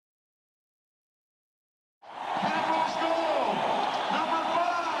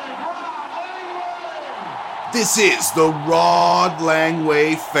This is the Rod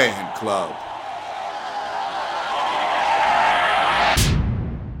Langway Fan Club.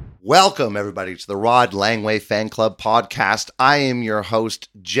 Welcome, everybody, to the Rod Langway Fan Club podcast. I am your host,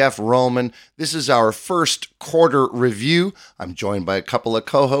 Jeff Roman. This is our first quarter review. I'm joined by a couple of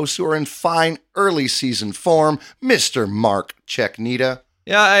co-hosts who are in fine early season form. Mr. Mark Czeknita.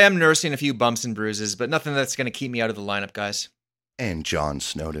 Yeah, I am nursing a few bumps and bruises, but nothing that's going to keep me out of the lineup, guys. And John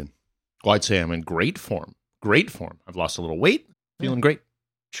Snowden. Well, I'd say I'm in great form. Great form. I've lost a little weight. Feeling great.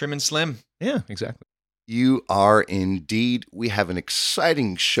 Trim and slim. Yeah, exactly. You are indeed. We have an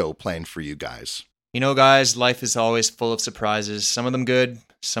exciting show planned for you guys. You know, guys, life is always full of surprises. Some of them good,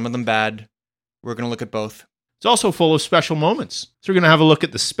 some of them bad. We're going to look at both. It's also full of special moments. So we're going to have a look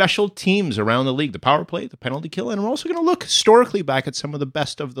at the special teams around the league, the power play, the penalty kill, and we're also going to look historically back at some of the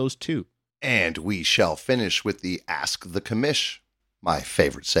best of those too. And we shall finish with the Ask the Commish, my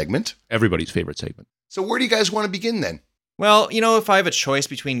favorite segment. Everybody's favorite segment. So where do you guys want to begin then? Well, you know, if I have a choice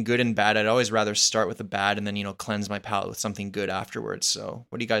between good and bad, I'd always rather start with the bad and then, you know, cleanse my palate with something good afterwards. So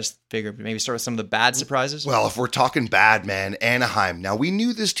what do you guys figure? Maybe start with some of the bad surprises? Well, if we're talking bad, man, Anaheim. Now, we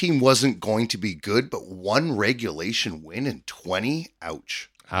knew this team wasn't going to be good, but one regulation win in 20? Ouch.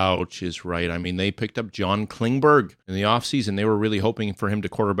 Ouch is right. I mean, they picked up John Klingberg in the offseason. They were really hoping for him to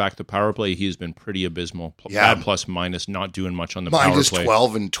quarterback the power play. He has been pretty abysmal. Yeah. Bad plus minus, not doing much on the power Minus play.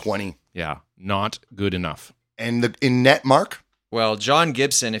 12 and 20. Yeah, not good enough. And in net, Mark? Well, John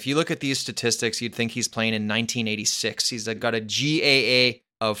Gibson, if you look at these statistics, you'd think he's playing in 1986. He's got a GAA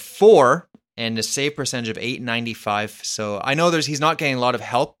of 4 and a save percentage of 895. So I know he's not getting a lot of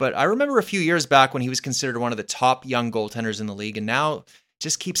help, but I remember a few years back when he was considered one of the top young goaltenders in the league, and now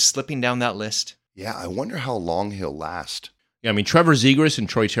just keeps slipping down that list. Yeah, I wonder how long he'll last. Yeah, I mean, Trevor Zegras and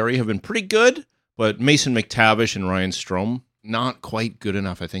Troy Terry have been pretty good, but Mason McTavish and Ryan Strome, not quite good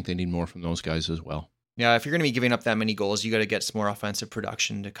enough. I think they need more from those guys as well. Yeah, if you're going to be giving up that many goals, you got to get some more offensive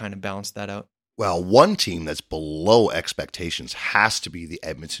production to kind of balance that out. Well, one team that's below expectations has to be the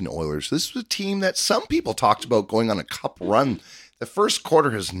Edmonton Oilers. This was a team that some people talked about going on a cup run. The first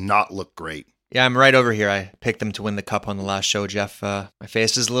quarter has not looked great. Yeah, I'm right over here. I picked them to win the cup on the last show, Jeff. My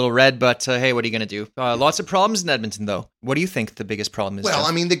face is a little red, but hey, what are you going to do? Lots of problems in Edmonton, though. What do you think the biggest problem is, Well, Jeff?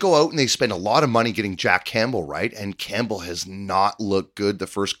 I mean, they go out and they spend a lot of money getting Jack Campbell, right? And Campbell has not looked good the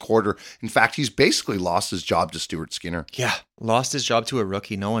first quarter. In fact, he's basically lost his job to Stuart Skinner. Yeah, lost his job to a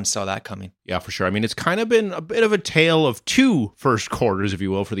rookie. No one saw that coming. Yeah, for sure. I mean, it's kind of been a bit of a tale of two first quarters, if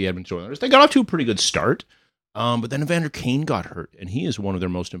you will, for the Edmonton Oilers. They got off to a pretty good start. But then Evander Kane got hurt, and he is one of their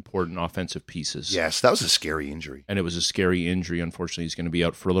most important offensive pieces. Yes, that was a scary injury. And it was a scary injury. Unfortunately, he's going to be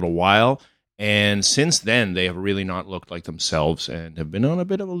out for a little while. And since then, they have really not looked like themselves and have been on a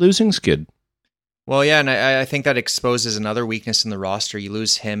bit of a losing skid. Well, yeah, and I think that exposes another weakness in the roster. You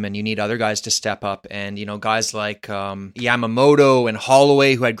lose him, and you need other guys to step up. And, you know, guys like Yamamoto and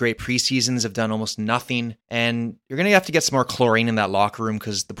Holloway, who had great preseasons, have done almost nothing. And you're going to have to get some more chlorine in that locker room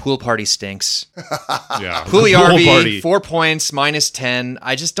because the pool party stinks. Yeah, Puljujärvi, 4 points, minus 10.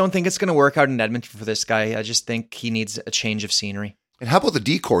 I just don't think it's going to work out in Edmonton for this guy. I just think he needs a change of scenery. And how about the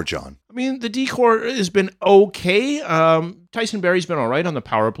decor, John? I mean, the decor has been okay. Tyson Barrie's been all right on the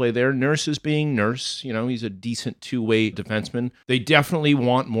power play there. Nurse is being Nurse. You know, he's a decent two-way defenseman. They definitely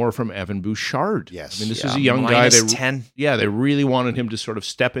want more from Evan Bouchard. Yes. I mean, this is a young guy. Minus 10. Yeah, they really wanted him to sort of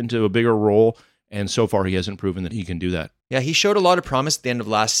step into a bigger role, and so far he hasn't proven that he can do that. Yeah, he showed a lot of promise at the end of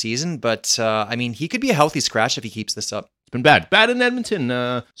last season, but I mean, he could be a healthy scratch if he keeps this up. It's been bad. Bad in Edmonton.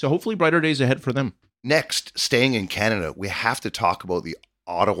 So hopefully brighter days ahead for them. Next, staying in Canada, we have to talk about the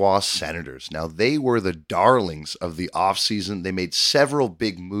Ottawa Senators. Now, they were the darlings of the offseason. They made several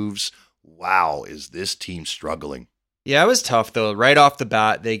big moves. Wow, is this team struggling? Yeah, it was tough, though. Right off the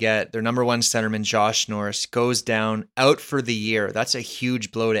bat, they get their number one centerman, Josh Norris, goes down, out for the year. That's a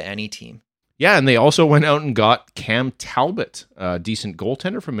huge blow to any team. Yeah, and they also went out and got Cam Talbot, a decent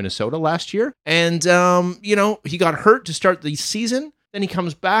goaltender from Minnesota last year. And, you know, he got hurt to start the season. Then he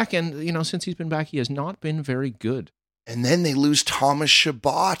comes back, and, you know, since he's been back, he has not been very good. And then they lose Thomas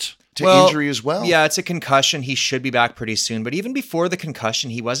Chabot to injury as well. Yeah, it's a concussion. He should be back pretty soon. But even before the concussion,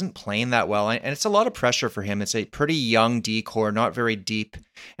 he wasn't playing that well. And it's a lot of pressure for him. It's a pretty young D-core, not very deep.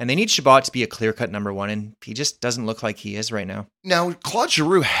 And they need Chabot to be a clear-cut number one. And he just doesn't look like he is right now. Now, Claude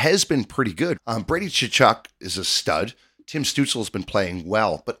Giroux has been pretty good. Brady Tkachuk is a stud. Tim Stützle's been playing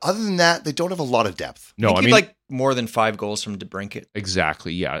well. But other than that, they don't have a lot of depth. No, I mean, like more than 5 goals from DeBrincat.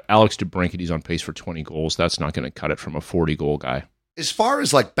 Exactly, yeah. Alex DeBrincat, he's on pace for 20 goals. That's not going to cut it from a 40-goal guy. As far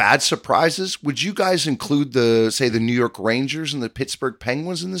as like bad surprises, would you guys include the New York Rangers and the Pittsburgh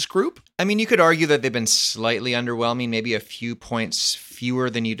Penguins in this group? I mean, you could argue that they've been slightly underwhelming, maybe a few points fewer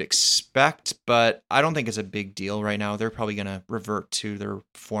than you'd expect, but I don't think it's a big deal right now. They're probably going to revert to their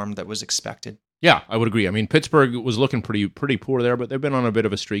form that was expected. Yeah, I would agree. I mean, Pittsburgh was looking pretty poor there, but they've been on a bit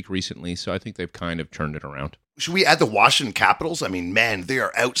of a streak recently, so I think they've kind of turned it around. Should we add the Washington Capitals? I mean, man, they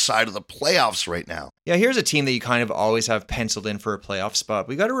are outside of the playoffs right now. Yeah, here's a team that you kind of always have penciled in for a playoff spot.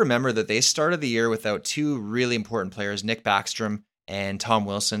 We got to remember that they started the year without two really important players, Nick Backstrom and Tom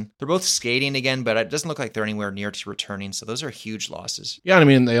Wilson. They're both skating again, but it doesn't look like they're anywhere near to returning, so those are huge losses. Yeah, I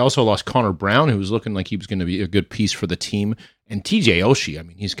mean, they also lost Connor Brown, who was looking like he was going to be a good piece for the team. And TJ Oshie, I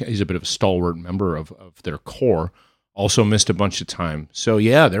mean, he's a bit of a stalwart member of their core, also missed a bunch of time. So,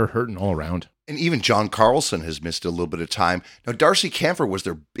 yeah, they're hurting all around. And even John Carlson has missed a little bit of time. Now, Darcy Camphor was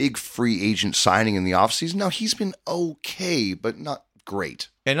their big free agent signing in the offseason. Now, he's been okay, but not great.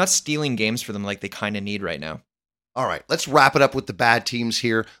 Yeah, not stealing games for them like they kind of need right now. All right, let's wrap it up with the bad teams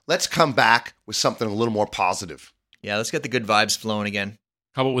here. Let's come back with something a little more positive. Yeah, let's get the good vibes flowing again.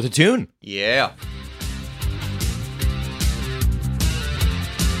 How about with a tune? Yeah.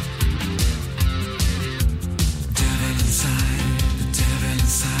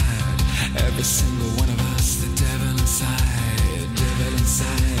 Every single one of us, the devil inside, devil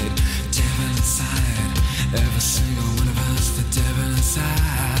inside, devil inside. Every single one of us, the devil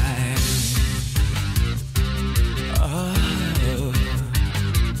inside. Oh.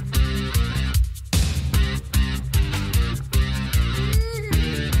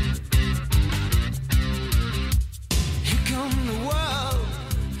 Here come the world,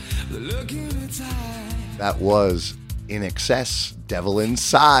 look in its eye. That was In Excess, Devil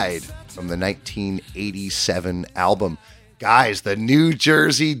Inside, from the 1987 album. Guys, the New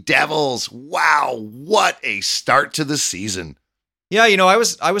Jersey Devils. Wow, what a start to the season. Yeah, you know, I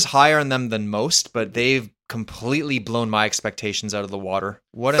was higher on them than most, but they've completely blown my expectations out of the water.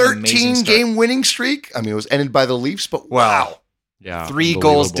 What an amazing start. 13-game winning streak. I mean, it was ended by the Leafs, but wow. Yeah, 3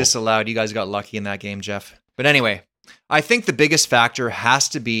 goals disallowed. You guys got lucky in that game, Jeff. But anyway, I think the biggest factor has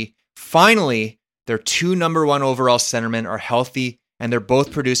to be, finally, their 2 number 1 overall centermen are healthy, and they're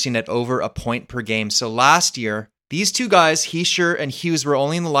both producing at over a point per game. So last year, these 2 guys, Hischier and Hughes, were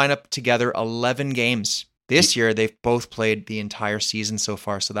only in the lineup together 11 games. This year, they've both played the entire season so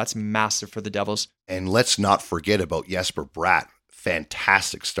far, so that's massive for the Devils. And let's not forget about Jesper Bratt.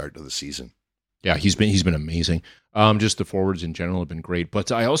 Fantastic start to the season. Yeah, he's been amazing. Just the forwards in general have been great.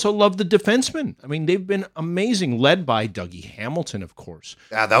 But I also love the defensemen. I mean, they've been amazing, led by Dougie Hamilton, of course.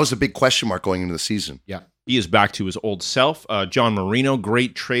 Yeah, that was a big question mark going into the season. Yeah, he is back to his old self. John Marino,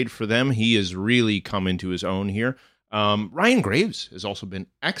 great trade for them. He has really come into his own here. Ryan Graves has also been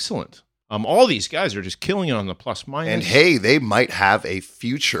excellent. All these guys are just killing it on the plus minus. And hey, they might have a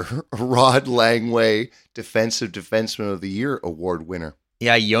future Rod Langway Defensive Defenseman of the Year award winner.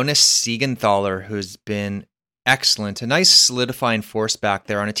 Yeah, Jonas Siegenthaler, who's been excellent. A nice solidifying force back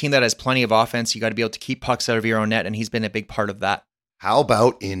there on a team that has plenty of offense. You got to be able to keep pucks out of your own net, and he's been a big part of that. How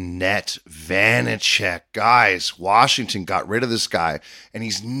about in net, Vanacek? Guys, Washington got rid of this guy, and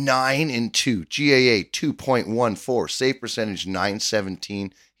he's 9-2. GAA 2.14, save percentage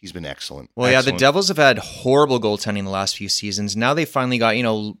 917. He's been excellent. Well, excellent. Yeah, the Devils have had horrible goaltending the last few seasons. Now they finally got,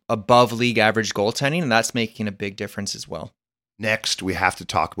 above league average goaltending, and that's making a big difference as well. Next, we have to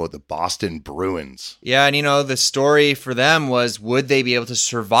talk about the Boston Bruins. Yeah, and the story for them was, would they be able to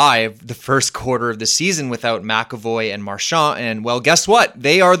survive the first quarter of the season without McAvoy and Marchand? And well, guess what?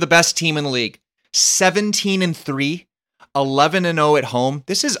 They are the best team in the league. 17-3, 11-0 at home.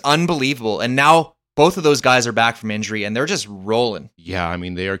 This is unbelievable. And now both of those guys are back from injury, and they're just rolling. Yeah, I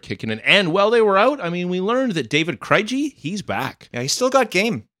mean, they are kicking it. And while they were out, I mean, we learned that David Krejci, he's back. Yeah, he's still got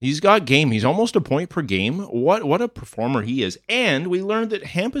game. He's got game. He's almost a point per game. What a performer he is. And we learned that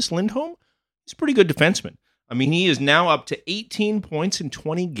Hampus Lindholm is a pretty good defenseman. I mean, he is now up to 18 points in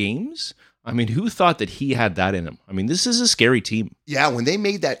 20 games. I mean, who thought that he had that in him? I mean, this is a scary team. Yeah, when they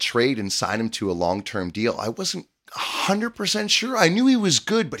made that trade and signed him to a long-term deal, I wasn't 100% sure. I knew he was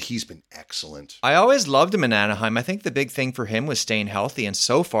good, but he's been excellent. I always loved him in Anaheim. I think the big thing for him was staying healthy, and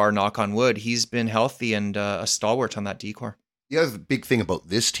so far, knock on wood, he's been healthy and a stalwart on that decor. The other big thing about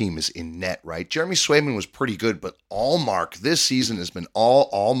this team is in net, right? Jeremy Swayman was pretty good, but Allmark this season has been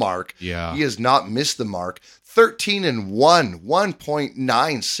all Allmark. Yeah. He has not missed the mark. 13-1,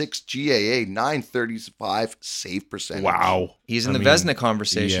 1.96 GAA, 935 save percentage. Wow. He's in the Vezina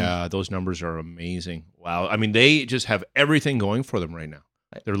conversation. Yeah, those numbers are amazing. Wow. I mean, they just have everything going for them right now.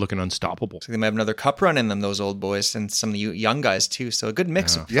 They're looking unstoppable. So they might have another cup run in them, those old boys, and some of the young guys too. So a good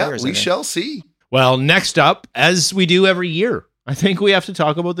mix of players. Yeah, we shall see. Well, next up, as we do every year, I think we have to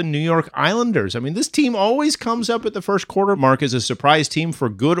talk about the New York Islanders. I mean, this team always comes up at the first quarter mark as a surprise team for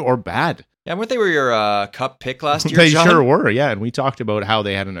good or bad. Yeah, weren't they were your cup pick last year, They John? sure were, yeah. And we talked about how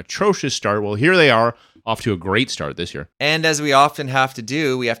they had an atrocious start. Well, here they are, off to a great start this year. And as we often have to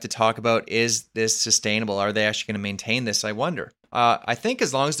do, we have to talk about, is this sustainable? Are they actually going to maintain this? I wonder. I think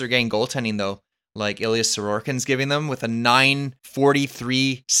as long as they're getting goaltending, though, like Ilya Sorokin's giving them with a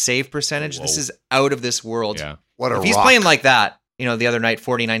 .943 save percentage, this is out of this world. Yeah. What a If he's rock. playing like that, the other night,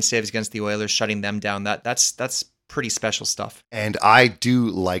 49 saves against the Oilers, shutting them down, that's pretty special stuff. And I do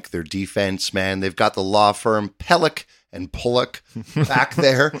like their defense, man. They've got the law firm Pellick and Pullock back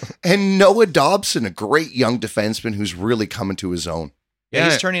there. And Noah Dobson, a great young defenseman who's really coming to his own. Yeah,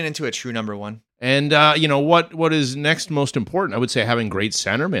 he's turning into a true number one. And, what is next most important? I would say having great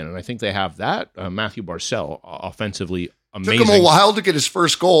centermen, and I think they have that. Matthew Barzal, offensively amazing. Took him a while to get his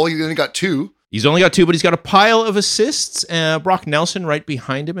first goal. He only got 2. He's only got 2, but he's got a pile of assists. Brock Nelson right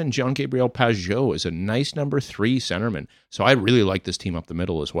behind him, and Jean-Gabriel Pageau is a nice number 3 centerman. So I really like this team up the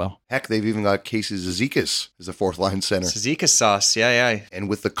middle as well. Heck, they've even got Casey Zizekas as a fourth-line center. Zizekas sauce, yeah. And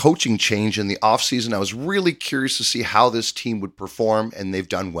with the coaching change in the offseason, I was really curious to see how this team would perform, and they've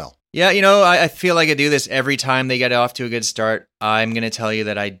done well. Yeah, I feel like I do this every time they get off to a good start. I'm going to tell you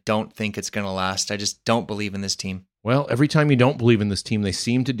that I don't think it's going to last. I just don't believe in this team. Well, every time you don't believe in this team, they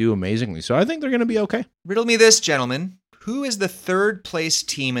seem to do amazingly. So I think they're going to be okay. Riddle me this, gentlemen. Who is the third place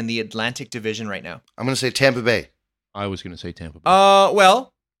team in the Atlantic Division right now? I'm going to say Tampa Bay. I was going to say Tampa Bay.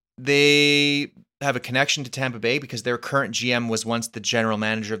 Well, they have a connection to Tampa Bay because their current GM was once the general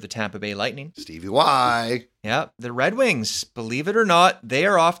manager of the Tampa Bay Lightning. Stevie Y. Yeah, the Red Wings, believe it or not, they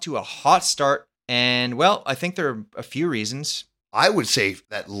are off to a hot start. And, well, I think there are a few reasons. I would say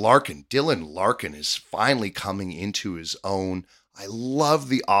that Dylan Larkin is finally coming into his own. I love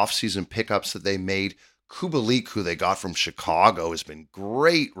the offseason pickups that they made. Kubalik, who they got from Chicago, has been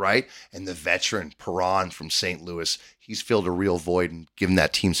great, right? And the veteran Perron from St. Louis, he's filled a real void and given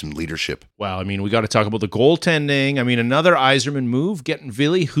that team some leadership. Well, I mean, we got to talk about the goaltending. I mean, another Yzerman move, getting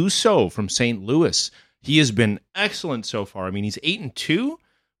Ville Husso from St. Louis. He has been excellent so far. I mean, he's 8-2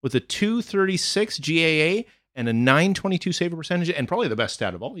 with a .236 GAA and a .922 save percentage, and probably the best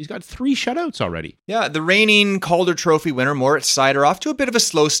stat of all. He's got 3 shutouts already. Yeah, the reigning Calder Trophy winner, Moritz Seider, off to a bit of a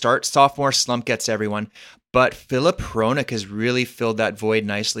slow start. Sophomore slump gets everyone. But Philip Hronek has really filled that void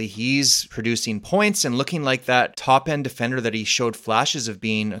nicely. He's producing points and looking like that top-end defender that he showed flashes of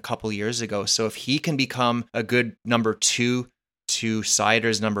being a couple years ago. So if he can become a good number 2 to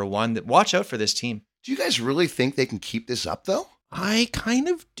Seider's number 1, watch out for this team. Do you guys really think they can keep this up, though? I kind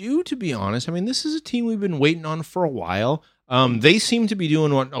of do, to be honest. I mean, this is a team we've been waiting on for a while. They seem to be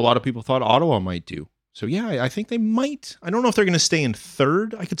doing what a lot of people thought Ottawa might do. So, yeah, I think they might. I don't know if they're going to stay in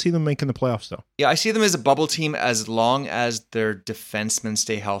third. I could see them making the playoffs, though. Yeah, I see them as a bubble team as long as their defensemen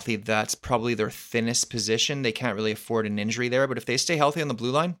stay healthy. That's probably their thinnest position. They can't really afford an injury there. But if they stay healthy on the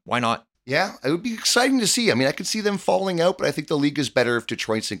blue line, why not? Yeah, it would be exciting to see. I mean, I could see them falling out, but I think the league is better if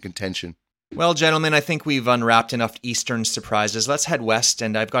Detroit's in contention. Well, gentlemen, I think we've unwrapped enough Eastern surprises. Let's head west,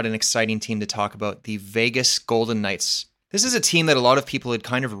 and I've got an exciting team to talk about, the Vegas Golden Knights. This is a team that a lot of people had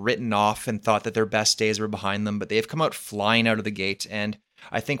kind of written off and thought that their best days were behind them, but they've come out flying out of the gate, and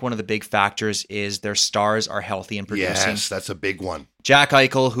I think one of the big factors is their stars are healthy and producing. Yes, that's a big one. Jack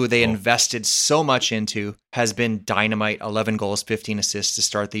Eichel, who they invested so much into, has been dynamite, 11 goals, 15 assists to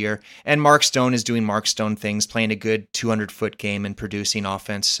start the year. And Mark Stone is doing Mark Stone things, playing a good 200-foot game and producing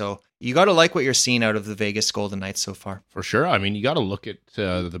offense. So you got to like what you're seeing out of the Vegas Golden Knights so far. For sure. I mean, you got to look at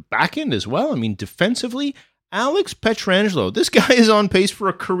the back end as well. I mean, defensively, Alex Pietrangelo, this guy is on pace for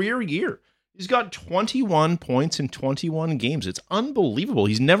a career year. He's got 21 points in 21 games. It's unbelievable.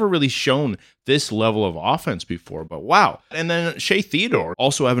 He's never really shown this level of offense before, but wow. And then Shea Theodore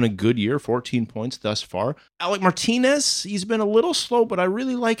also having a good year, 14 points thus far. Alec Martinez, he's been a little slow, but I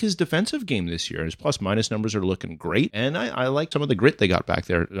really like his defensive game this year. His plus-minus numbers are looking great, and I like some of the grit they got back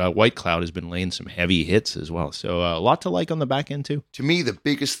there. White Cloud has been laying some heavy hits as well, so a lot to like on the back end too. To me, the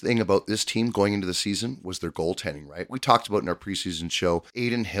biggest thing about this team going into the season was their goaltending, right? We talked about in our preseason show,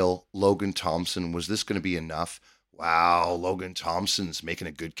 Aiden Hill, Logan Thompson. Was this going to be enough? Wow, Logan Thompson's making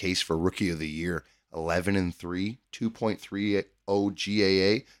a good case for Rookie of the Year. 11-3, 2.30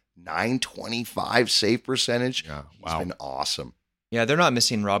 GAA, 925 save percentage. Yeah, He's been awesome. Yeah, they're not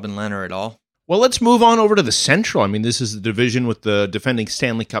missing Robin Lehner at all. Well, let's move on over to the Central. I mean, this is the division with the defending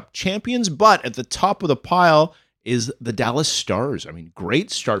Stanley Cup champions, but at the top of the pile is the Dallas Stars. I mean,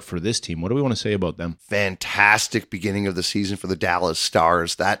 great start for this team. What do we want to say about them? Fantastic beginning of the season for the Dallas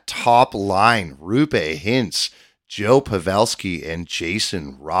Stars. That top line, Rupe Hintz, Joe Pavelski and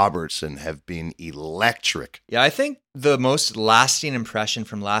Jason Robertson have been electric. Yeah, I think the most lasting impression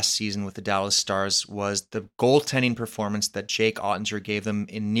from last season with the Dallas Stars was the goaltending performance that Jake Ottinger gave them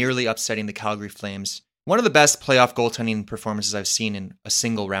in nearly upsetting the Calgary Flames. One of the best playoff goaltending performances I've seen in a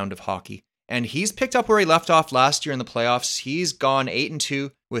single round of hockey. And he's picked up where he left off last year in the playoffs. He's gone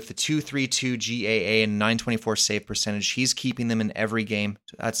 8-2 with the .232 GAA and 924 save percentage. He's keeping them in every game.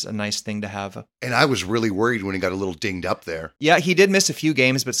 That's a nice thing to have. And I was really worried when he got a little dinged up there. Yeah, he did miss a few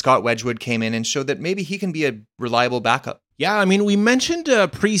games, but Scott Wedgwood came in and showed that maybe he can be a reliable backup. Yeah, I mean, we mentioned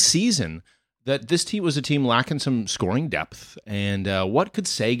preseason that this team was a team lacking some scoring depth. And what could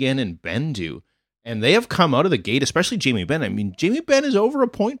Seguin and Benn do? And they have come out of the gate, especially Jamie Benn. I mean, Jamie Benn is over a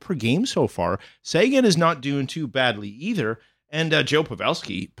point per game so far. Seguin is not doing too badly either. And Joe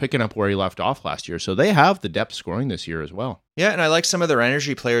Pavelski picking up where he left off last year. So they have the depth scoring this year as well. Yeah, and I like some of their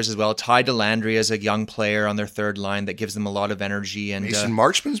energy players as well. Ty Delandry is a young player on their third line that gives them a lot of energy. And Mason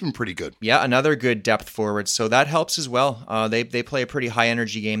Marchman's been pretty good. Yeah, another good depth forward. So that helps as well. They play a pretty high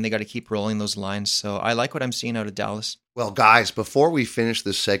energy game. They got to keep rolling those lines. So I like what I'm seeing out of Dallas. Well, guys, before we finish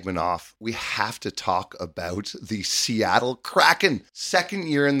this segment off, we have to talk about the Seattle Kraken. Second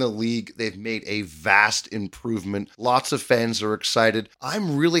year in the league, they've made a vast improvement. Lots of fans are excited.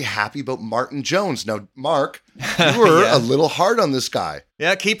 I'm really happy about Martin Jones. Now, Mark, you were Yeah. a little hard on this guy.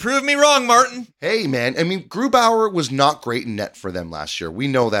 Yeah, keep proving me wrong, Martin. Hey, man. I mean, Grubauer was not great in net for them last year. We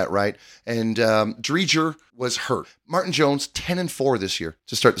know that, right? And Dreger was hurt. Martin Jones, 10-4 this year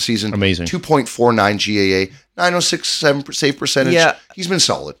to start the season. Amazing. 2.49 GAA, 906 save percentage. Yeah. He's been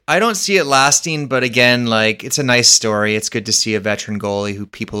solid. I don't see it lasting, but again, like, it's a nice story. It's good to see a veteran goalie who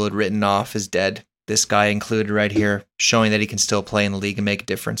people had written off as dead. This guy included right here, showing that he can still play in the league and make a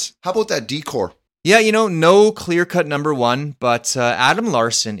difference. How about that decor? Yeah, no clear-cut number one, but Adam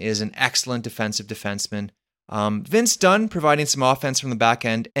Larson is an excellent defensive defenseman. Vince Dunn providing some offense from the back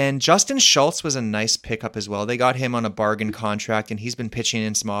end, and Justin Schultz was a nice pickup as well. They got him on a bargain contract, and he's been pitching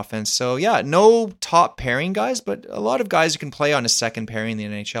in some offense. So yeah, no top pairing guys, but a lot of guys who can play on a second pairing in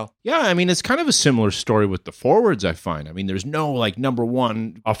the NHL. Yeah, I mean, it's kind of a similar story with the forwards, I find. I mean, there's no like number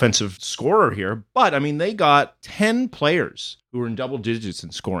one offensive scorer here, but I mean, they got 10 players who were in double digits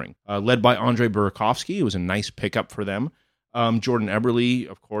in scoring, led by Andrei Burakovsky. It was a nice pickup for them. Jordan Eberle,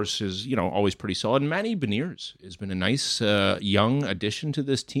 of course, is always pretty solid. And Manny Beniers has been a nice young addition to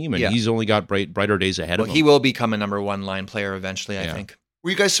this team, and he's only got brighter days ahead of him. He will become a number one line player eventually, I think. Were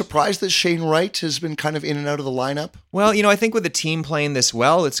you guys surprised that Shane Wright has been kind of in and out of the lineup? Well, I think with the team playing this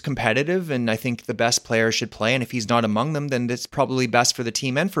well, it's competitive, and I think the best players should play. And if he's not among them, then it's probably best for the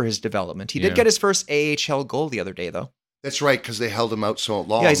team and for his development. He did get his first AHL goal the other day, though. That's right, because they held him out so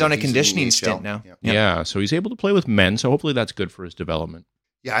long. Yeah, he's on a in the conditioning AHL. stint now. Yeah, so he's able to play with men, so hopefully that's good for his development.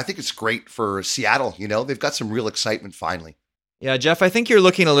 Yeah, I think it's great for Seattle. They've got some real excitement finally. Yeah, Jeff, I think you're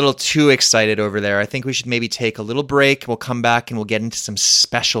looking a little too excited over there. I think we should maybe take a little break. We'll come back and we'll get into some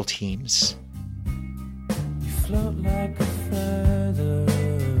special teams. You float like a feather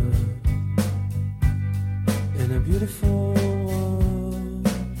in a beautiful world.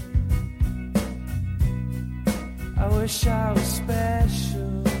 I wish I was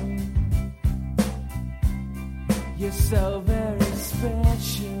special. You're so very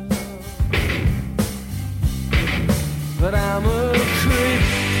special. But I'm a creep.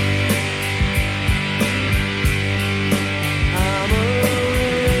 I'm a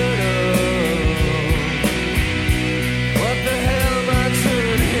widow. What the hell am I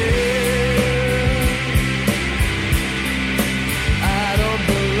doing here? I don't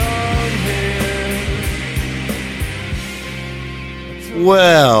belong here.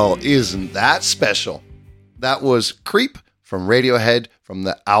 Well, isn't that special? That was Creep from Radiohead from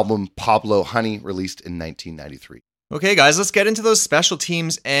the album Pablo Honey, released in 1993. Okay, guys, let's get into those special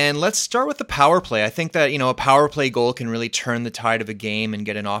teams, and let's start with the power play. I think that, a power play goal can really turn the tide of a game and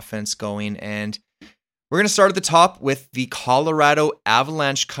get an offense going, and we're going to start at the top with the Colorado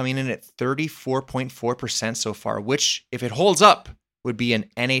Avalanche coming in at 34.4% so far, which, if it holds up, would be an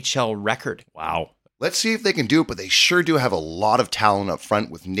NHL record. Wow. Let's see if they can do it, but they sure do have a lot of talent up front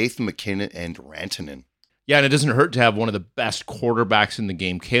with Nathan McKinnon and Rantanen. Yeah, and it doesn't hurt to have one of the best quarterbacks in the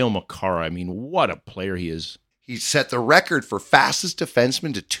game, Cale Makar. I mean, what a player he is. He set the record for fastest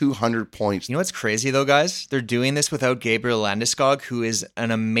defenseman to 200 points. You know what's crazy, though, guys? They're doing this without Gabriel Landeskog, who is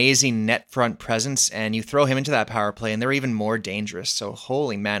an amazing net front presence, and you throw him into that power play, and they're even more dangerous. So,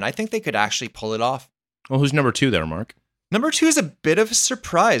 holy man, I think they could actually pull it off. Well, who's number 2 there, Mark? Number 2 is a bit of a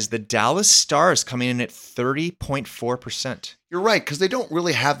surprise. The Dallas Stars coming in at 30.4%. You're right, because they don't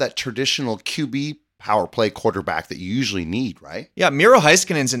really have that traditional QB power play quarterback that you usually need, right? Yeah, Miro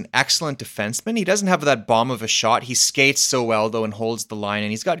Heiskanen's an excellent defenseman. He doesn't have that bomb of a shot. He skates so well, though, and holds the line, and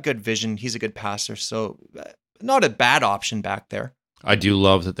he's got good vision. He's a good passer, so not a bad option back there. I do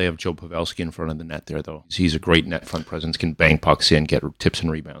love that they have Joe Pavelski in front of the net there, though. He's a great net front presence, can bang pucks in, get tips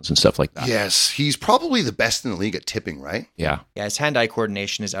and rebounds and stuff like that. Yes, he's probably the best in the league at tipping, right? Yeah. Yeah, his hand-eye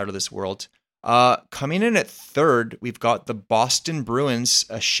coordination is out of this world. Coming in at third, we've got the Boston Bruins,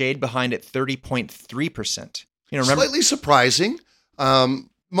 a shade behind at 30.3%. Remember, Slightly surprising,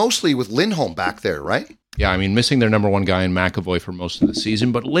 mostly with Lindholm back there, right? Yeah, I mean, missing their number one guy in McAvoy for most of the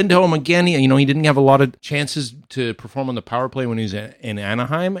season. But Lindholm, again, he didn't have a lot of chances to perform on the power play when he was in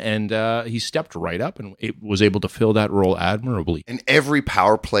Anaheim, and he stepped right up and was able to fill that role admirably. And every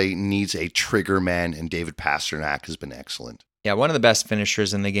power play needs a trigger man, and David Pastrnak has been excellent. yeah, one of the best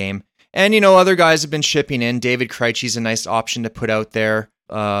finishers in the game. And, other guys have been shipping in. David Krejci's a nice option to put out there.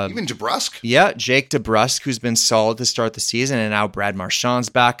 Even DeBrusk. Yeah, Jake DeBrusk, who's been solid to start the season, and now Brad Marchand's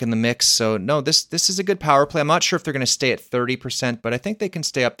back in the mix. So, no, this is a good power play. I'm not sure if they're going to stay at 30%, but I think they can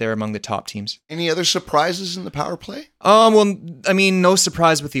stay up there among the top teams. Any other surprises in the power play? Well, I mean, no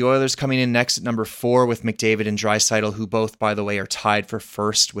surprise with the Oilers coming in next at number 4 with McDavid and Draisaitl, who both, by the way, are tied for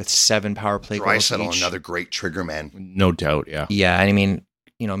first with 7 power play goals Draisaitl, each. another great trigger man. No doubt, yeah. Yeah, and I mean,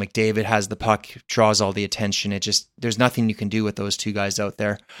 McDavid has the puck, draws all the attention. There's nothing you can do with those two guys out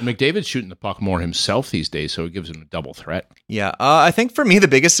there. And McDavid's shooting the puck more himself these days, so it gives him a double threat. Yeah, I think for me, the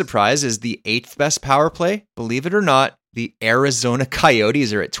biggest surprise is the 8th best power play. Believe it or not, the Arizona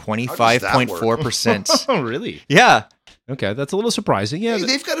Coyotes are at 25.4%. Oh, really? Yeah. Okay, that's a little surprising. Yeah, Hey,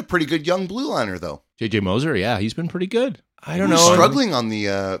 they've got a pretty good young blue liner, though. JJ Moser, yeah, he's been pretty good. I don't Who's know. struggling on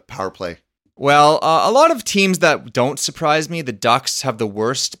the power play? Well, a lot of teams that don't surprise me, the Ducks have the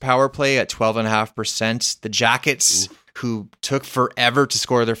worst power play at 12.5%. The Jackets, who took forever to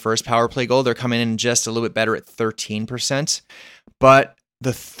score their first power play goal, they're coming in just a little bit better at 13%. But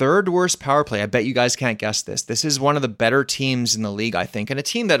the third worst power play, I bet you guys can't guess this. This is one of the better teams in the league, I think, and a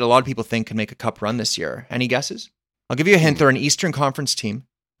team that a lot of people think can make a cup run this year. Any guesses? I'll give you a hint. They're an Eastern Conference team.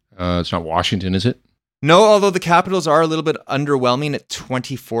 It's not Washington, is it? No, although the Capitals are a little bit underwhelming at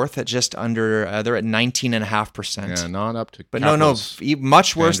 24th at just under, they're at 19.5%. Yeah, not up to But Capitals. no,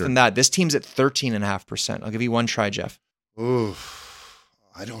 much worse standard. than that. This team's at 13.5%. I'll give you one try, Jeff. Ooh,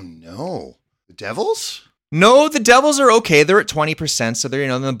 I don't know. The Devils? No, the Devils are okay. They're at 20%, so they're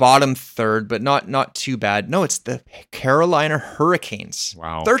in the bottom third, but not too bad. No, it's the Carolina Hurricanes.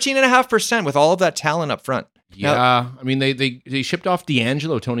 Wow. 13.5% with all of that talent up front. Yeah, I mean they shipped off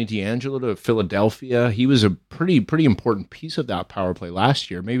Tony D'Angelo to Philadelphia. He was a pretty important piece of that power play last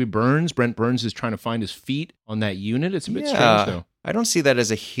year. Maybe Brent Burns is trying to find his feet on that unit. It's a bit strange though. I don't see that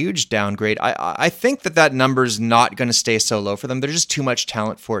as a huge downgrade. I think that number's not going to stay so low for them. There's just too much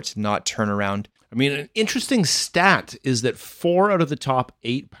talent for it to not turn around. I mean, an interesting stat is that 4 out of the top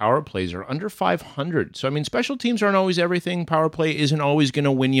 8 power plays are under 500. So I mean, special teams aren't always everything. Power play isn't always going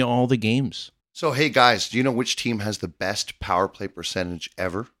to win you all the games. So, hey guys, do you know which team has the best power play percentage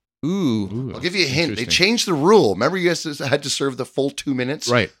ever? Ooh. I'll give you a hint. They Interesting. changed the rule. Remember you guys had to serve the full 2 minutes?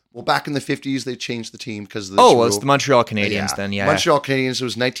 Right. Well, back in the 50s, they changed the team because of this Oh, well, rule. it's the Montreal Canadiens then, yeah. Montreal Canadiens, it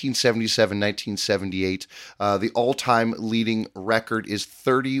was 1977, 1978. The all-time leading record is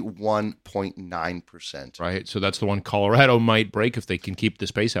 31.9%. Right. So that's the one Colorado might break if they can keep the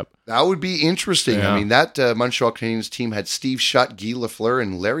pace up. That would be interesting. Yeah. I mean, that Montreal Canadiens team had Steve Shutt, Guy Lafleur,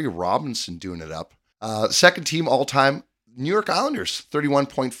 and Larry Robinson doing it up. Second team all-time, New York Islanders,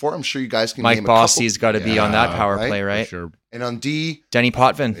 31.4. I'm sure you guys can Mike name a couple. Bossy's got to be on that power right, play, for right? Sure. And on D, Denny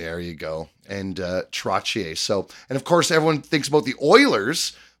Potvin. there you go. And Trottier. So, and of course, everyone thinks about the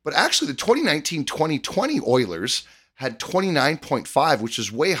Oilers, but actually the 2019-2020 Oilers had 29.5, which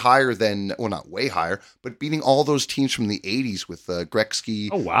is way higher than, well, not way higher, but beating all those teams from the 80s with Gretzky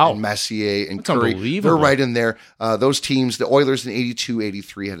Oh, wow. and Messier and That's Curry. unbelievable. They're right in there. Those teams, the Oilers in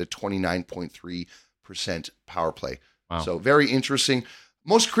 82-83 had a 29.3% power play. Wow. So very interesting.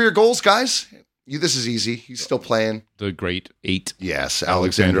 Most career goals, guys. This is easy. He's still playing. The great 8. Yes,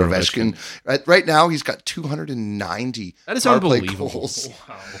 Alexander Ovechkin. Right now, he's got 290 That is power play unbelievable. goals.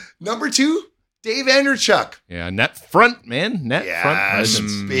 Wow. Number 2, Dave Andreychuk. Yeah, net front, man. Net front Yes,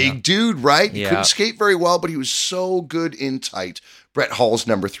 presence. big dude, right? He Yeah. couldn't skate very well, but he was so good in tight. Brett Hall's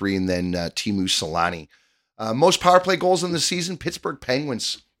number 3, and then Teemu Selanne. Most power play goals in the season, Pittsburgh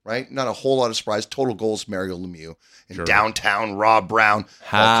Penguins. right? Not a whole lot of surprise. Total goals, Mario Lemieux. And Sure. downtown, Rob Brown.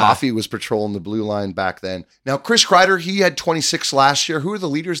 Coffee was patrolling the blue line back then. Now, Chris Kreider, he had 26 last year. Who are the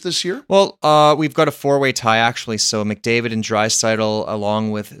leaders this year? Well, we've got a four-way tie, actually. So McDavid and Draisaitl,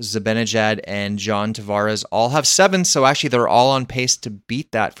 along with Zibanejad and John Tavares, all have 7. So actually, they're all on pace to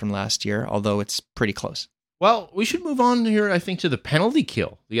beat that from last year, although it's pretty close. Well, we should move on here, I think, to the penalty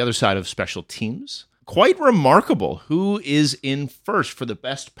kill, the other side of special teams. Quite remarkable who is in first for the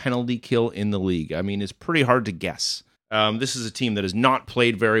best penalty kill in the league. I mean, it's pretty hard to guess. This is a team that has not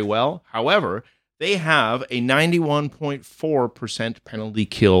played very well. However, they have a 91.4% penalty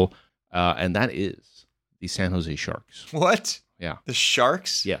kill, and that is the San Jose Sharks. What? Yeah. The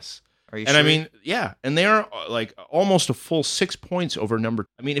Sharks? Yes. Are you And sure? I mean, yeah, and they are like almost a full 6 points over number.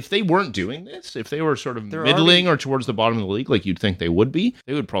 I mean, if they weren't doing this, if they were sort of They're middling already- or towards the bottom of the league, like you'd think they would be,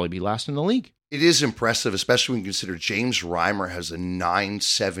 they would probably be last in the league. It is impressive, especially when you consider James Reimer has a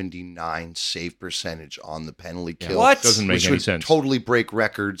 979 save percentage on the penalty kill. What? Doesn't make which any would sense. totally break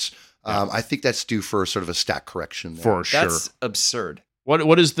records. I think that's due for sort of a stat correction there. For sure. That's absurd.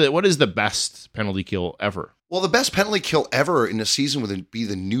 What is the best penalty kill ever? Well, the best penalty kill ever in a season would be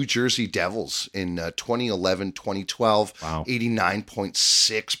the New Jersey Devils in 2011-2012, Wow.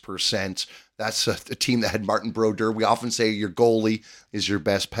 89.6%. That's a team that had Martin Brodeur. We often say your goalie is your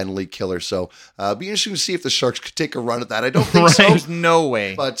best penalty killer. So be interesting to see if the Sharks could take a run at that. I don't think so, There's no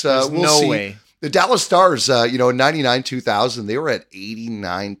way. but There's we'll no see. way. The Dallas Stars, 99-2000, they were at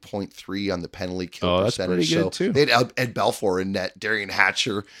 89.3 on the penalty kill Oh, that's percentage. pretty good, too. They had Ed Belfour in net, Darian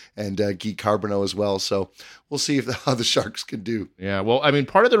Hatcher, and Guy Carbonneau as well. So we'll see how the Sharks can do. Yeah, well, I mean,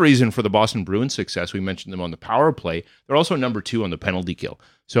 part of the reason for the Boston Bruins' success, we mentioned them on the power play, they're also number 2 on the penalty kill.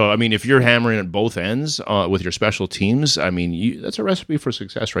 So, I mean, if you're hammering at both ends with your special teams, I mean, that's a recipe for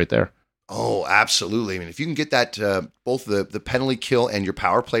success right there. Oh, absolutely. I mean, if you can get that, both the penalty kill and your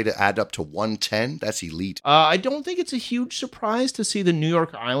power play to add up to 110, that's elite. I don't think it's a huge surprise to see the New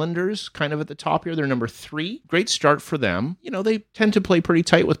York Islanders kind of at the top here. They're number 3. Great start for them. You know, they tend to play pretty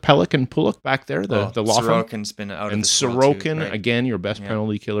tight with Pelech and Pullock back there, the law firm. Sorokin's been out of And this world too, Sorokin, right? again, your best Yeah.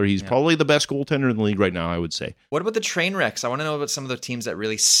 penalty killer. He's Yeah. probably the best goaltender in the league right now, I would say. What about the train wrecks? I want to know about some of the teams that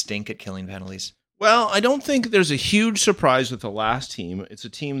really stink at killing penalties. Well, I don't think there's a huge surprise with the last team. It's a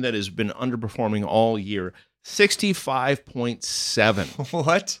team that has been underperforming all year. 65.7.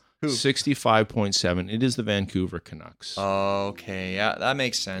 What? Who? 65.7. It is the Vancouver Canucks. Okay, yeah, that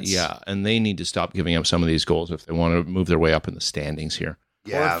makes sense. Yeah, and they need to stop giving up some of these goals if they want to move their way up in the standings here.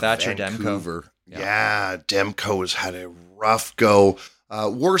 Yeah, Thatcher Vancouver. Demko. Yeah, Demko has had a rough go.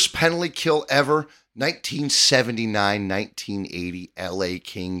 Worst penalty kill ever, 1979-1980 LA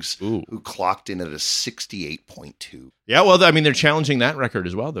Kings, Ooh. who clocked in at a 68.2. Yeah, well, I mean, they're challenging that record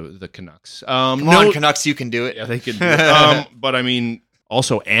as well, the Canucks. Come on, Canucks, you can do it. Yeah, they could. But I mean,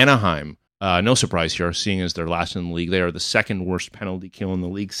 also Anaheim. No surprise here, seeing as they're last in the league. They are the second worst penalty kill in the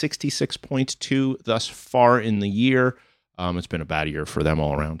league, 66.2 thus far in the year. It's been a bad year for them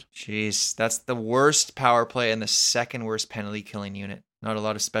all around. Jeez, that's the worst power play and the second worst penalty killing unit. Not a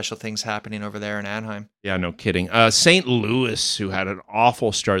lot of special things happening over there in Anaheim. Yeah, no kidding. St. Louis, who had an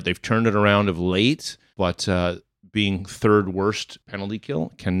awful start, they've turned it around of late, but being third worst penalty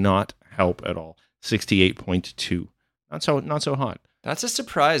kill cannot help at all. 68.2. Not so hot. That's a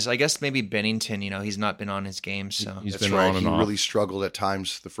surprise. I guess maybe Bennington, he's not been on his game, so He's That's been right. on and He off. really struggled at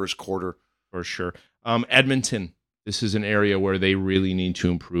times the first quarter. For sure. Edmonton, this is an area where they really need to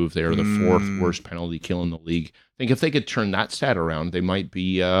improve. They are the fourth worst penalty kill in the league. I think if they could turn that stat around, they might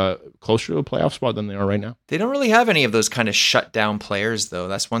be closer to a playoff spot than they are right now. they don't really have any of those kind of shut down players, though.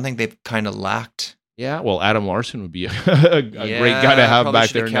 That's one thing they've kind of lacked. Yeah, well, Adam Larson would be a great guy to have probably back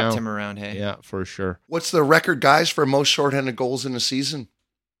should have there kept now. him around, hey. Yeah, for sure. What's the record, guys, for most shorthanded goals in a season?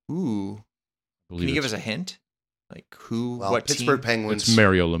 Ooh. Can you give us a hint? Like who, Well, what Pittsburgh team? Penguins. It's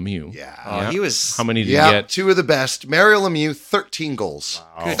Mario Lemieux. Yeah. Oh, Yeah. he was... How many did Yeah, you get? two of the best. Mario Lemieux, 13 goals.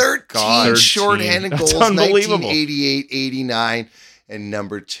 Wow. 13 God. 13. shorthanded That's goals, unbelievable. 1988-89. And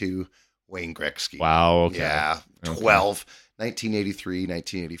number 2, Wayne Gretzky. Wow, okay. Yeah, Okay. 12, 1983,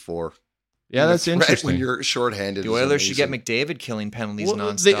 1984. Yeah, that's right interesting. when you're shorthanded. The is Oilers should get amazing. McDavid killing penalties Well,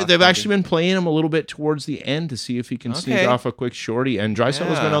 nonstop. they've maybe. actually been playing him a little bit towards the end to see if he can sneak Okay. off a quick shorty. And Draisaitl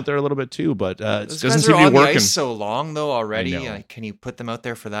has been Yeah. out there a little bit too, but it Those doesn't guys seem are to on be the working. ice so long, though, already. I know. Can you put them out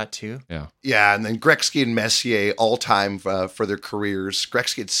there for that, too? Yeah, and then Gretzky and Messier all-time for their careers.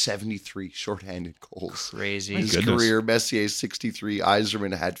 Gretzky had 73 shorthanded goals. Crazy. His goodness. career, Messier 63,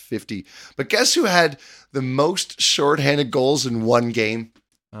 Yzerman had 50. But guess who had the most shorthanded goals in one game?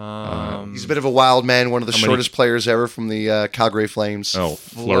 He's a bit of a wild man, one of the How many? shortest players ever from the Calgary Flames. Oh,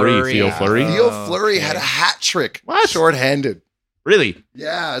 Fleury, Theo Fleury. Theo Fleury had a hat trick. What? Shorthanded. Really?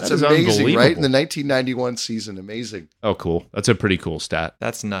 Yeah, it's That is amazing, right? In unbelievable. the 1991 season, amazing. Oh, cool. That's a pretty cool stat.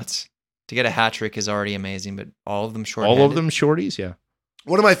 That's nuts. To get a hat trick is already amazing, but all of them short. All of them shorties? Yeah.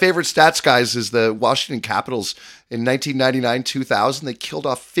 One of my favorite stats, guys, is the Washington Capitals in 1999-2000. They killed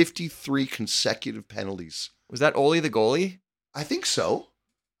off 53 consecutive penalties. Was that Ole the goalie? I think so.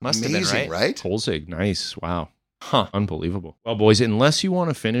 Must Amazing, have been, right? Holzig. Nice. Wow. Huh. Unbelievable. Well, boys, unless you want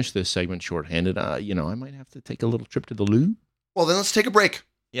to finish this segment shorthanded, I might have to take a little trip to the loo. Well, then let's take a break.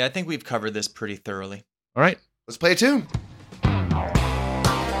 Yeah, I think we've covered this pretty thoroughly. All right. Let's play a tune.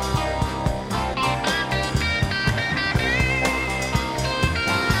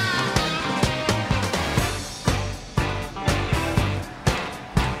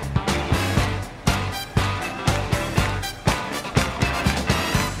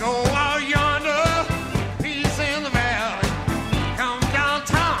 Go out yonder, peace in the valley. Come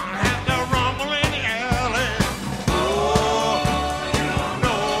downtown, have to rumble in the alley. Oh, you don't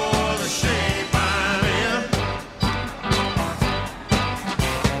know the shape I'm in.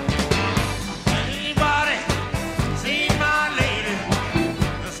 Anybody seen my lady?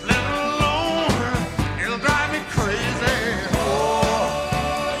 Just let her alone, it'll drive me crazy.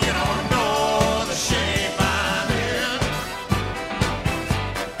 Oh, you don't know the shape I'm in.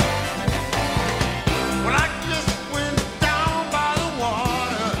 Well, I just went down by the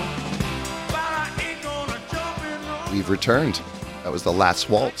water, but I ain't gonna jump in no. We've returned. That was the Last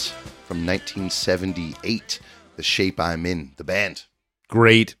Waltz from 1978. The Shape I'm In, the band.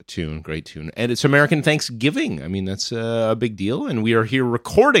 Great tune. Great tune. And it's American Thanksgiving. I mean, that's a big deal. And we are here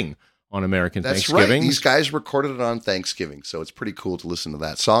recording on American That's Thanksgiving. right. These guys recorded it on Thanksgiving, so it's pretty cool to listen to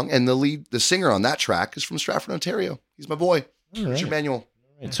that song. And the singer on that track is from Stratford, Ontario. He's my boy, Richard Manuel.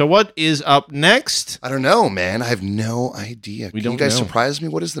 So what is up next? I don't know, man. I have no idea. We Can don't you guys know. surprise me?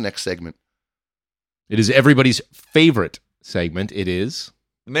 What is the next segment? It is everybody's favorite segment. It is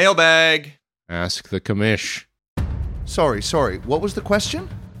Mailbag. Ask the Commish. Sorry. What was the question?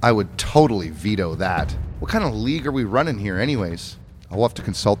 I would totally veto that. What kind of league are we running here, anyways? I'll have to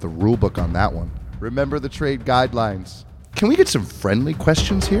consult the rule book on that one. Remember the trade guidelines. Can we get some friendly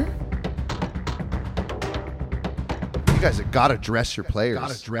questions here? You guys have got to dress your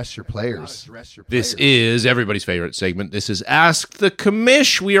players. This is everybody's favorite segment. This is Ask the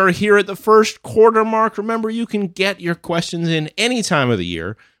Commish. We are here at the first quarter mark. Remember, you can get your questions in any time of the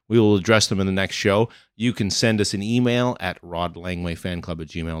year. We will address them in the next show. You can send us an email at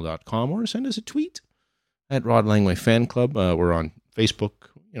rodlangwayfanclub@gmail.com or send us a tweet at Rod Langway Fan Club. We're on Facebook.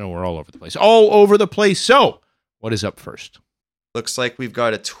 We're all over the place. All over the place. So, what is up first? Looks like we've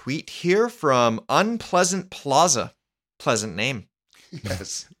got a tweet here from Unpleasant Plaza. Pleasant name.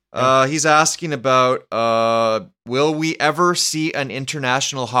 Yes. He's asking about will we ever see an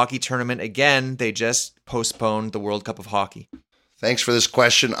international hockey tournament again? They just postponed the World Cup of Hockey. Thanks for this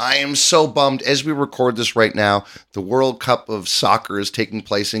question. I am so bummed. As we record this right now, the World Cup of Soccer is taking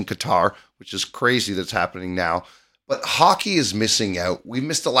place in Qatar, which is crazy that's happening now. But hockey is missing out. We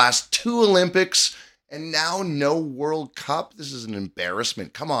missed the last 2 Olympics, and now no World Cup. This is an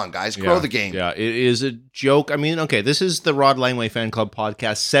embarrassment. Come on, guys. Grow the game. Yeah, it is a joke. I mean, okay, this is the Rod Langway Fan Club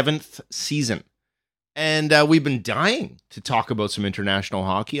podcast, 7th season. And we've been dying to talk about some international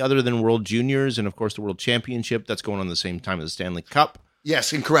hockey other than World Juniors and, of course, the World Championship. That's going on the same time as the Stanley Cup.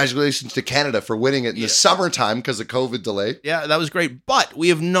 Yes, and congratulations to Canada for winning it in the summertime because of COVID delay. Yeah, that was great. But we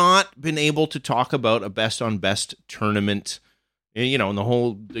have not been able to talk about a best-on-best tournament, in the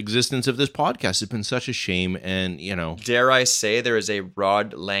whole existence of this podcast. It's been such a shame. And, Dare I say there is a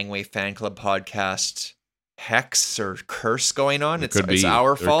Rod Langway Fan Club podcast hex or curse going on? It's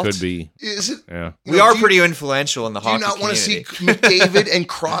our fault. There could be. Is it? Yeah. We are pretty influential in the Do you hockey not want to see community. McDavid and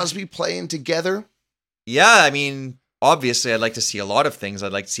Crosby playing together? Yeah, I mean, obviously, I'd like to see a lot of things.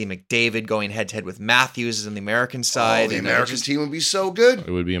 I'd like to see McDavid going head-to-head with Matthews on the American side. The and American team would be so good.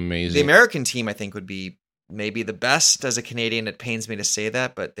 It would be amazing. The American team, I think, would be maybe the best. As a Canadian, it pains me to say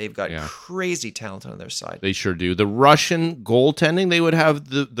that, but they've got crazy talent on their side. They sure do. The Russian goaltending, they would have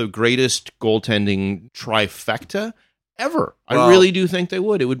the greatest goaltending trifecta ever. I really do think they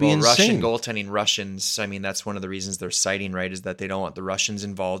would. It would be insane. Russian goaltending, Russians, I mean, that's one of the reasons they're citing, right, is that they don't want the Russians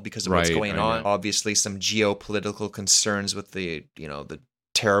involved because of what's going on. Obviously, some geopolitical concerns with the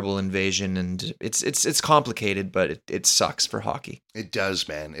terrible invasion, and it's complicated, but it sucks for hockey. It does,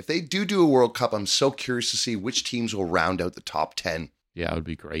 man. If they do a World Cup, I'm so curious to see which teams will round out the top 10. Yeah, it would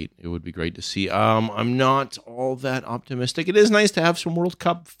be great. It would be great to see. I'm not all that optimistic. It is nice to have some World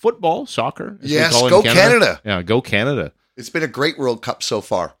Cup football, soccer. Yes, go Canada. Yeah, go Canada. It's been a great World Cup so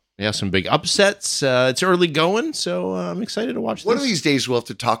far. Yeah, some big upsets. It's early going, so I'm excited to watch this. One of these days, we'll have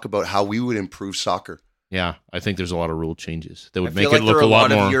to talk about how we would improve soccer. Yeah, I think there's a lot of rule changes that I would feel make like it there look are a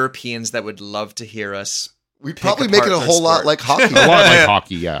lot of more Europeans that would love to hear us. We'd Pick probably make it a apart their whole lot sport. like hockey. a lot like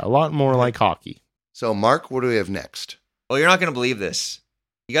hockey. Yeah, a lot more like hockey. So, Mark, what do we have next? Well, you're not going to believe this.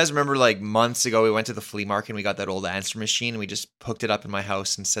 You guys remember like months ago, we went to the flea market and we got that old answer machine and we just hooked it up in my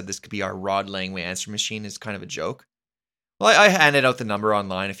house and said this could be our Rod Langway answer machine. It's kind of a joke. Well, I handed out the number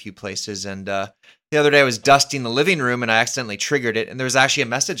online a few places, and the other day I was dusting the living room and I accidentally triggered it, and there was actually a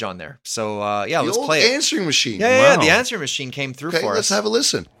message on there. So The let's old play it. answering machine. Yeah, Wow. the answer machine came through Okay, for let's us. have a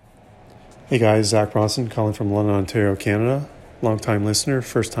listen. Hey guys, Zach Bronson calling from London, Ontario, Canada. Long-time listener,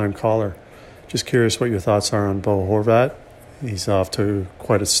 first-time caller. Just curious what your thoughts are on Bo Horvat. He's off to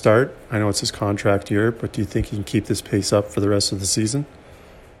quite a start. I know it's his contract year, but do you think he can keep this pace up for the rest of the season?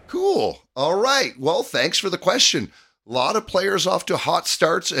 Cool. All right. Well, thanks for the question. A lot of players off to hot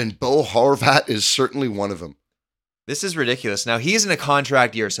starts, and Bo Horvat is certainly one of them. This is ridiculous. Now, he's in a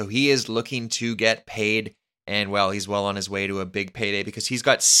contract year, so he is looking to get paid. And, well, he's well on his way to a big payday because he's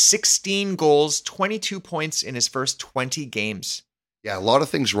got 16 goals, 22 points in his first 20 games. Yeah, a lot of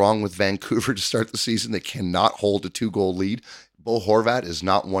things wrong with Vancouver to start the season. They cannot hold a 2-goal lead. Bo Horvat is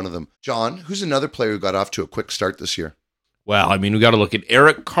not one of them. John, who's another player who got off to a quick start this year? Well, I mean, we got to look at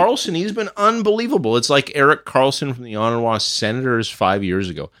Erik Karlsson. He's been unbelievable. It's like Erik Karlsson from the Ottawa Senators 5 years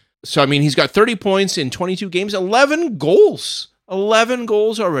ago. So, I mean, he's got 30 points in 22 games, 11 goals. 11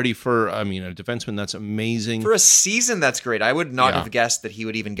 goals already for, a defenseman. That's amazing. For a season, that's great. I would not Yeah. have guessed that he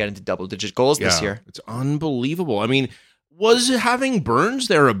would even get into double-digit goals this year. It's unbelievable. I mean, was having Burns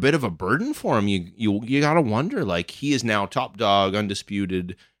there a bit of a burden for him? You got to wonder. Like, he is now top dog,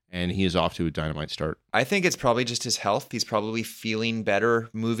 undisputed, and he is off to a dynamite start. I think it's probably just his health. He's probably feeling better,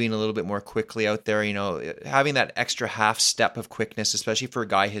 moving a little bit more quickly out there. You know, having that extra half step of quickness, especially for a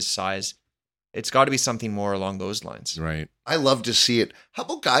guy his size. It's got to be something more along those lines. Right. I love to see it. How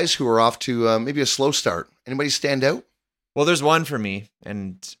about guys who are off to maybe a slow start? Anybody stand out? Well, there's one for me,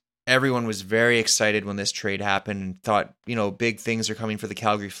 and everyone was very excited when this trade happened and thought, big things are coming for the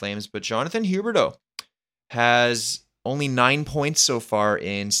Calgary Flames. But Jonathan Huberdeau has only 9 points so far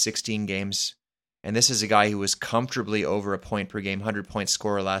in 16 games. And this is a guy who was comfortably over a point per game, 100-point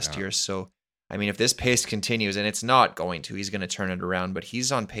scorer last year. So, I mean, if this pace continues, and it's not going to, he's going to turn it around. But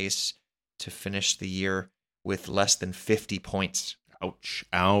he's on pace to finish the year with less than 50 points.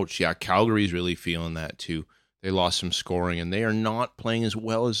 Ouch. Yeah, Calgary's really feeling that too. They lost some scoring, and they are not playing as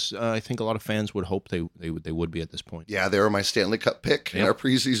well as I think a lot of fans would hope they would be at this point. Yeah, they were my Stanley Cup pick in Yep. our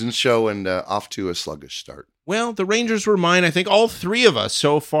preseason show, and off to a sluggish start. Well, the Rangers were mine. I think all three of us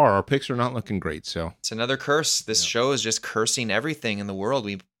so far. Our picks are not looking great. So It's another curse. This show is just cursing everything in the world.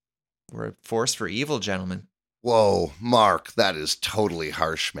 We're a force for evil, gentlemen. Whoa, Mark, that is totally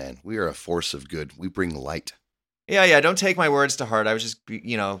harsh, man. We are a force of good. We bring light. Yeah, don't take my words to heart. I was just,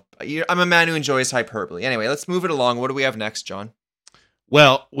 I'm a man who enjoys hyperbole. Anyway, let's move it along. What do we have next, John?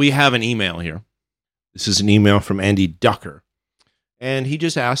 Well, we have an email here. This is an email from Andy Ducker. And he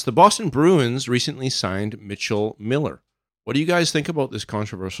just asked, the Boston Bruins recently signed Mitchell Miller. What do you guys think about this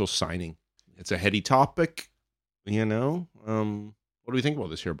controversial signing? It's a heady topic, What do we think about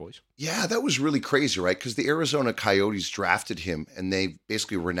this here, boys? Yeah, that was really crazy, right? Because the Arizona Coyotes drafted him, and they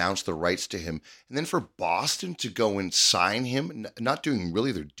basically renounced the rights to him. And then for Boston to go and sign him, not doing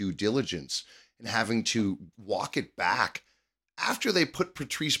really their due diligence, and having to walk it back after they put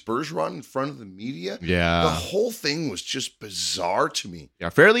Patrice Bergeron in front of the media, Yeah. the whole thing was just bizarre to me. Yeah,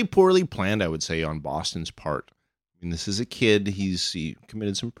 fairly poorly planned, I would say, on Boston's part. I mean, this is a kid. He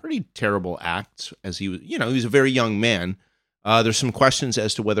committed some pretty terrible acts as he was, he was a very young man. There's some questions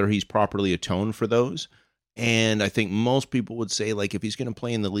as to whether he's properly atoned for those. And I think most people would say, like, if he's going to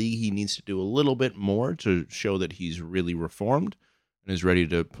play in the league, he needs to do a little bit more to show that he's really reformed and is ready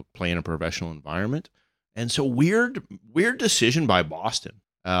to play in a professional environment. And so weird decision by Boston.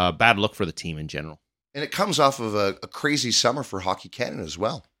 Bad look for the team in general. And it comes off of a crazy summer for Hockey Canada as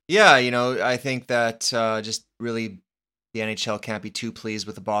well. Yeah, I think that just really the NHL can't be too pleased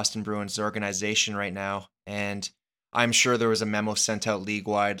with the Boston Bruins organization right now. And I'm sure there was a memo sent out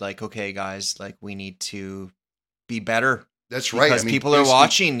league-wide like, okay, guys, like we need to be better. That's right. Because I mean, people are basically-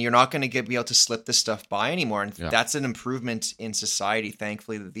 watching. You're not going to be able to slip this stuff by anymore. And Yeah. that's an improvement in society,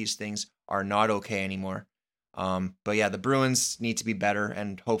 thankfully, that these things are not okay anymore. But yeah, the Bruins need to be better,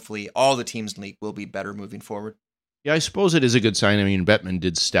 and hopefully all the teams in the league will be better moving forward. Yeah, I suppose it is a good sign. I mean, Bettman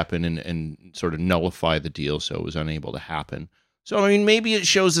did step in and sort of nullify the deal, so it was unable to happen. So, I mean, maybe it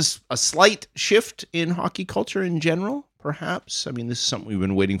shows us a slight shift in hockey culture in general, perhaps. I mean, this is something we've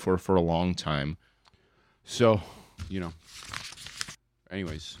been waiting for a long time. So,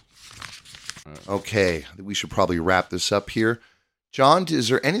 anyways. Okay, we should probably wrap this up here. John, is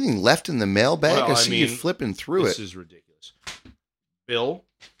there anything left in the mailbag? Well, I see you mean, flipping through This it. is ridiculous. Bill.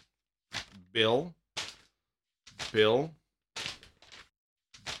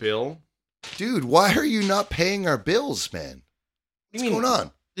 Dude, why are you not paying our bills, man? What's going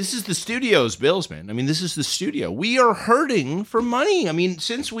on? This is the studio's bills, man. I mean, this is the studio. We are hurting for money. I mean,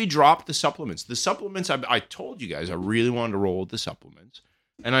 since we dropped the supplements, I told you guys I really wanted to roll with the supplements.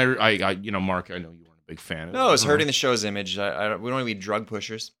 And I you know, Mark, I know you weren't a big fan of it. No, it's hurting the show's image. We don't want to be drug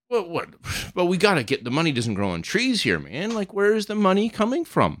pushers. Well, what? But we got to get, the money doesn't grow on trees here, man. Like, where is the money coming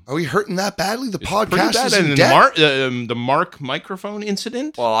from? Are we hurting that badly? The It's pretty podcast bad. is in And debt. the Mark microphone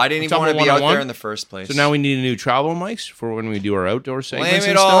incident. Well, I didn't even want to be out 101. there in the first place. So now we need new travel mics for when we do our outdoor segments blame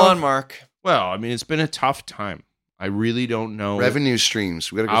and it all stuff. on Mark. Well, I mean, it's been a tough time. I really don't know Revenue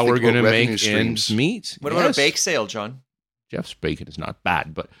streams. We got to how go we're think about going to revenue make streams. ends meet. What about a Yes. bake sale, John? Jeff's bacon is not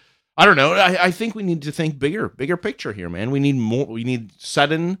bad, but I don't know. I think we need to think bigger picture here, man. We need more. We need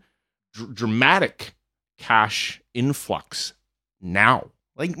sudden, dramatic cash influx now,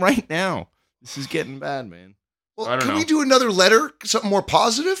 like right now. This is getting bad, man. Well, I don't can know. we do another letter? Something more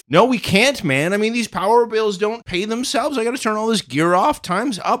positive? No, we can't, man. I mean, these power bills don't pay themselves. I got to turn all this gear off.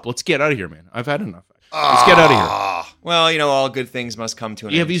 Time's up. Let's get out of here, man. I've had enough. Let's get out of here. Ah. Well, you know, all good things must come to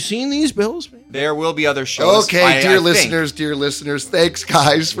an Have end. you seen these bills, man? There will be other shows. Okay, I dear think. listeners, thanks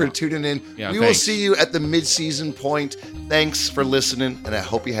guys for tuning in. Yeah, we will thanks. see you at the mid-season point. Thanks for listening, and I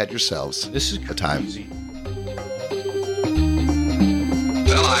hope you had yourselves This is a time. crazy.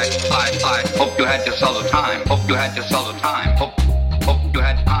 Well, I hope you had yourself a time. Hope you had yourself a time. Hope you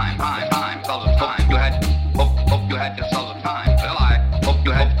had time, yourself a time. You had, hope you had yourself a time. Well, I hope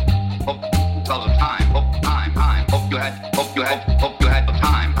you had, yourself a time. Hope you had,